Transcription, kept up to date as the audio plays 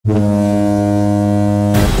Hello,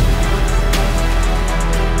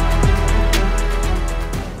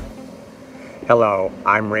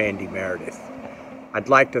 I'm Randy Meredith. I'd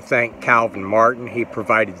like to thank Calvin Martin. He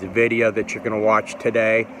provided the video that you're going to watch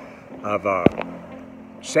today of a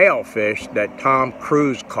sailfish that Tom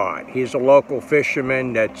Cruise caught. He's a local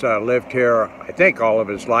fisherman that's lived here, I think, all of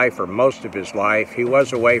his life or most of his life. He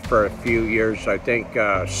was away for a few years, I think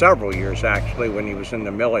several years actually, when he was in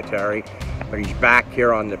the military. But he's back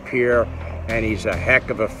here on the pier, and he's a heck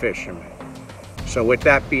of a fisherman. So with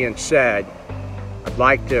that being said, I'd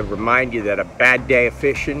like to remind you that a bad day of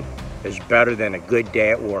fishing is better than a good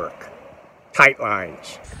day at work. Tight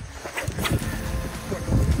lines.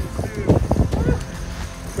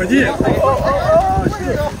 Oh, shit.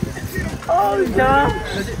 Oh, God.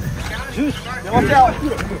 Watch out.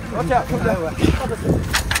 Watch out. Come down.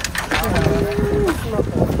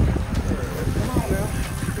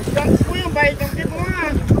 You got to swim, babe. Don't get in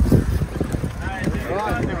line.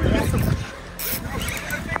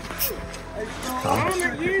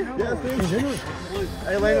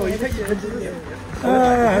 Hey, Lana, will you take your picture?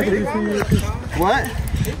 What?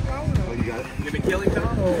 Oh, you got it. You gonna be killing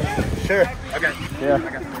Tom? Sure. Okay. Yeah. I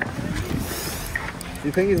got it.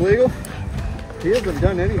 You think he's legal? He hasn't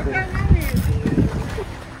done anything.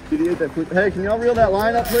 Did he get that? Hey, can y'all reel that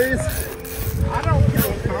line up, please? I don't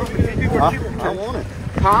kill Tom. I want it.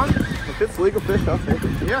 Tom? If it's legal fish, I'll take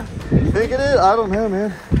it. Yeah. You think it is? I don't know,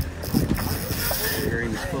 man.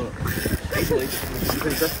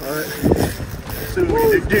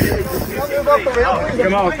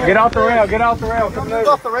 Come on, get off the rail, get off the rail. Come move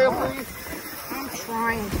off the rail, please. I'm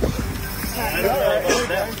trying.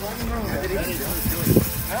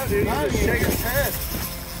 No, dude, you just shake his head.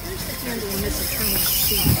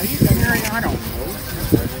 Are you married? I don't know.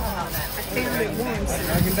 I found it once.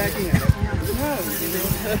 Drag him back in. No, dude.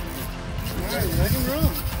 All right, let him run.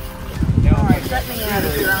 All right, let me out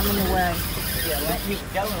of here. I'm in the way. Yeah, let me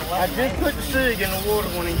go. I just put the sig in the water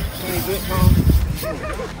when he bit home. I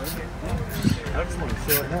just want to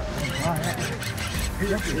show it up.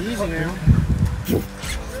 That's easy now.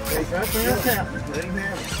 Hey, right there, let him have it. Let him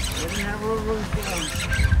have a little loose line.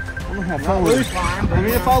 I'm going to have fun with it. I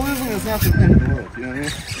mean, if I lose him, it's not the end of the world, you know what I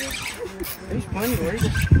mean? He's plenty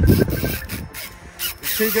legal. Is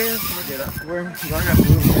she there? I'll get up. Where? I got to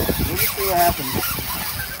move him. We'll just see what happens.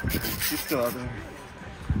 She's still out there.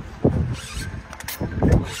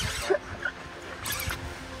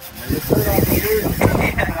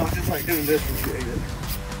 I was just like doing this and she ate it.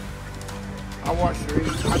 I watched her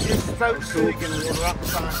eat. I just soaked sick in the water right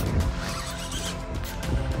beside me.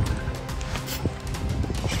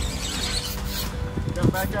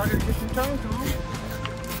 Got back out here to get some tongue, Tom.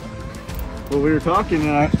 Well, we were talking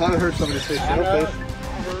and I thought I heard somebody say sailfish. I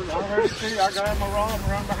heard it too. I got my rod and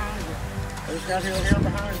run behind you. I just got here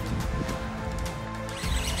behind you.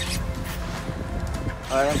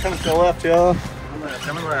 Alright, I'm coming to the left, y'all.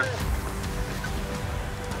 Coming left.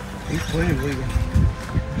 He's plenty legal.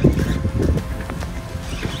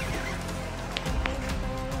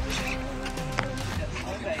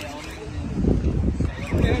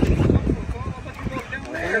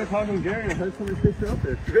 I'm talking Gary. I heard somebody fish up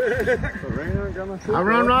there. I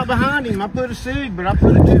run right behind him. I put a sig, but I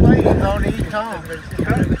put it too late. He's already eating Tom.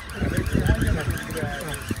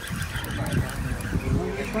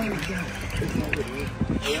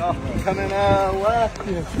 Coming left.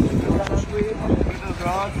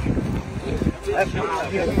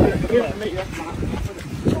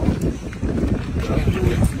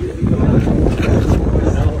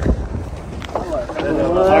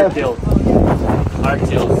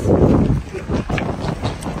 Hardtails.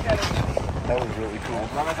 That was really cool.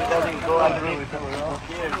 As long as it doesn't go out the really cool.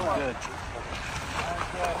 Yeah, it's good.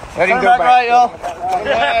 Let him go back right, y'all.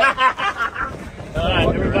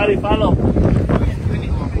 Alright, everybody follow. They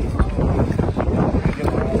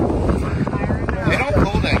don't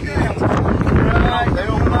pull that good. Right. They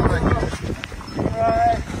don't pull that good.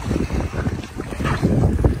 Right.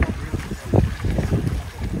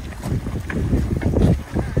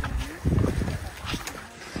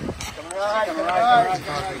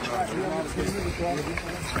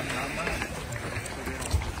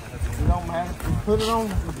 Put it on,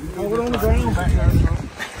 hold it on the ground back there.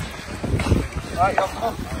 Alright, y'all come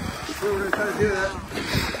on. We were going to try to do that.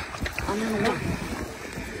 I'm in the water.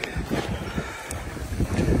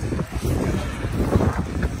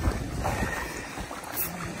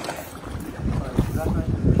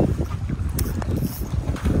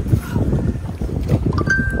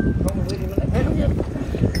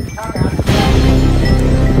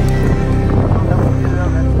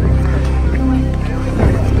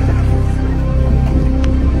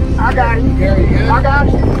 I got him. I got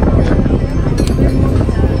him.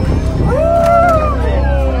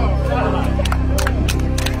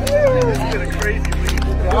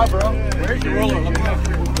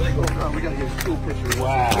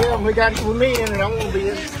 with me in it. I won't be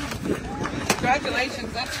in it.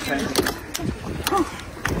 Congratulations, that's huge.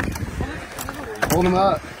 Hold him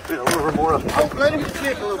up. Yeah, a little more up. Oh, let him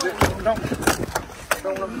kick a little bit.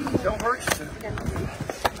 Don't hurt yourself.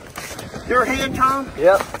 Your hand, Tom?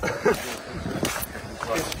 Yep.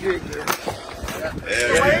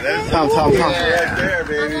 Tom. Yeah, there,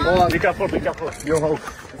 baby. Hold on. Be careful. You'll hold.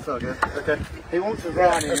 It's all good. Okay. He wants to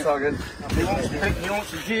ride in. It's all good. He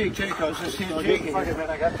wants to jig too, because it's his jig. Okay, man,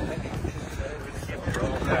 I got you.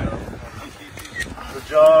 Good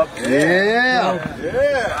job. Yeah.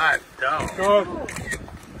 Yeah. Good.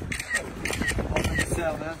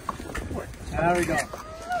 There we go.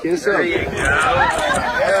 Get us up. There you go.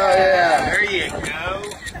 Hell yeah. There you go.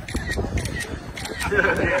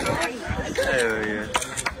 Hell yeah.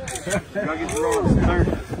 Go get the rods.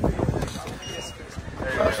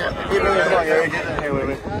 Get in here with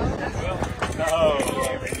me. I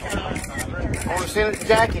want to send it to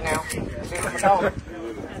Jackie now. Send him a dollar.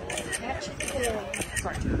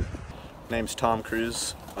 Name's Tom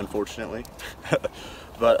Cruise, unfortunately.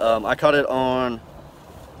 But I caught it on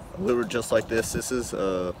a lure just like this. This is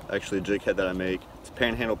actually a jig head that I make. It's a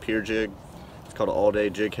panhandle pier jig. It's called an all-day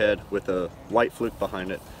jig head with a white fluke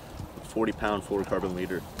behind it. 40-pound fluorocarbon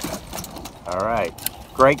leader. All right.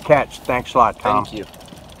 Great catch. Thanks a lot, Tom. Thank you.